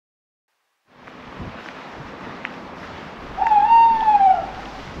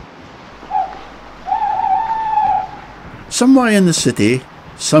Somewhere in the city,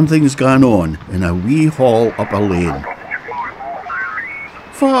 something's gone on in a wee hall up a lane.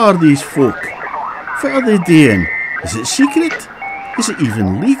 What are these folk? What are they doing? Is it secret? Is it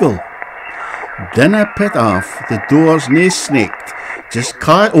even legal? Dinna put off, the door's nae snaked. Just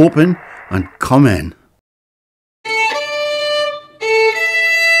ca' it open and come in.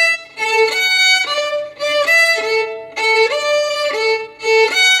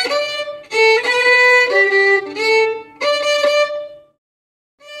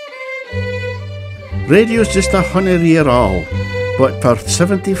 Radio's just a honorary all, but for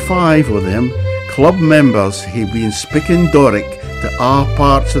 75 of them, club members have been speaking Doric to all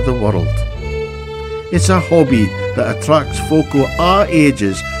parts of the world. It's a hobby that attracts folk of all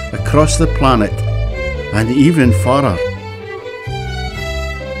ages across the planet and even farther.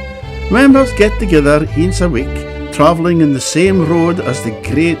 Members get together once a week, travelling in the same road as the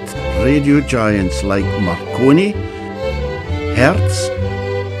great radio giants like Marconi, Hertz,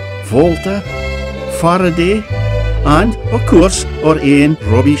 Volta, Faraday, and, of course, our own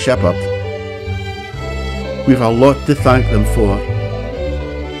Robbie Shepherd. We've a lot to thank them for.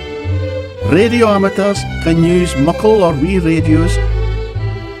 Radio amateurs can use muckle or wee radios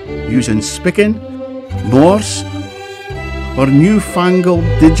using spicken, Morse, or newfangled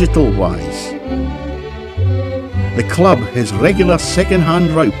digital wise. The club has regular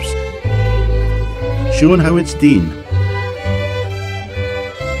second-hand ropes showing how it's done,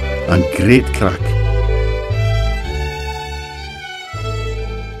 and great crack.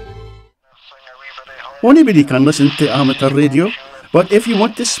 Anybody can listen to amateur radio, but if you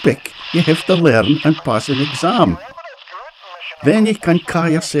want to speak, you have to learn and pass an exam. Then you can ca'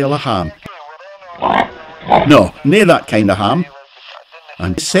 yourself a ham. No, nae that kind of ham.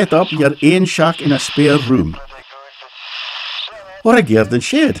 And set up your own shack in a spare room. Or a garden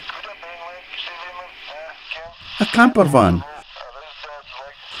shed. A camper van.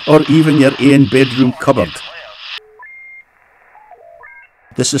 Or even your own bedroom cupboard.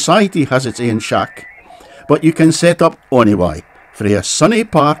 The society has its own shack, but you can set up anyway, from a sunny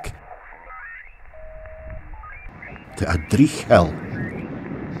park to a dreich hill.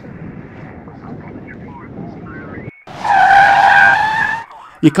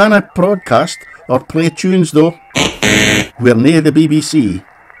 You cannot broadcast or play tunes though. We're near the BBC,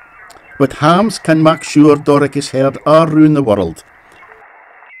 but hams can make sure Doric is heard all round the world.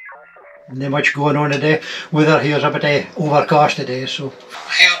 Not much going on today. Weather here's a bit overcast today, so.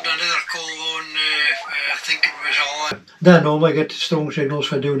 I heard another call on, I think it was all. They normally get strong signals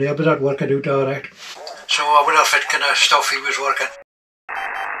for down there, but that working out alright. So I wonder if it kind of stuff he was working.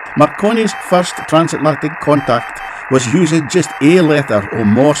 Marconi's first transatlantic contact was using just a letter of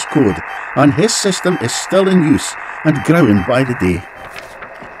Morse code, and his system is still in use and growing by the day.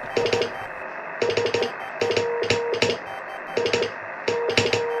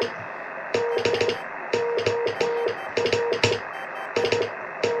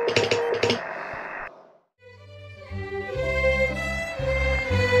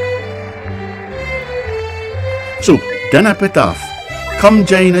 So, dinna put off. Come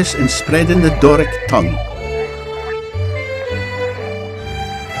join us in spreading the Doric tongue.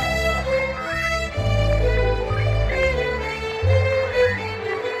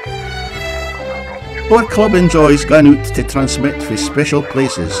 Our club enjoys going out to transmit for special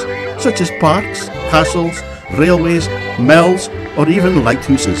places, such as parks, castles, railways, mills, or even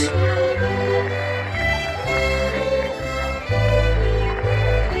lighthouses.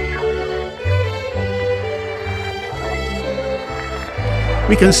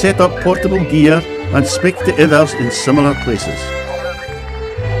 We can set up portable gear and speak to others in similar places.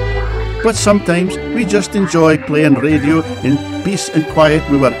 But sometimes we just enjoy playing radio in peace and quiet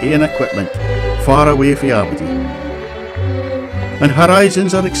with our own equipment, far away from Aberdeen. And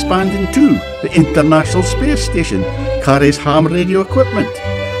horizons are expanding too. The International Space Station carries ham radio equipment,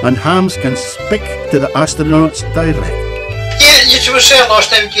 and hams can speak to the astronauts direct. Yeah, you were saying last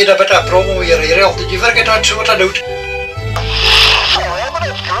time you had a bit of a problem with your aerial. Did you forget that sorted out?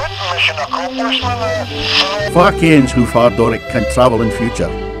 Far kens how far Doric can travel in future.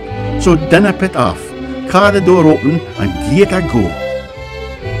 So dinna put off, ca' the door open and gie it a go.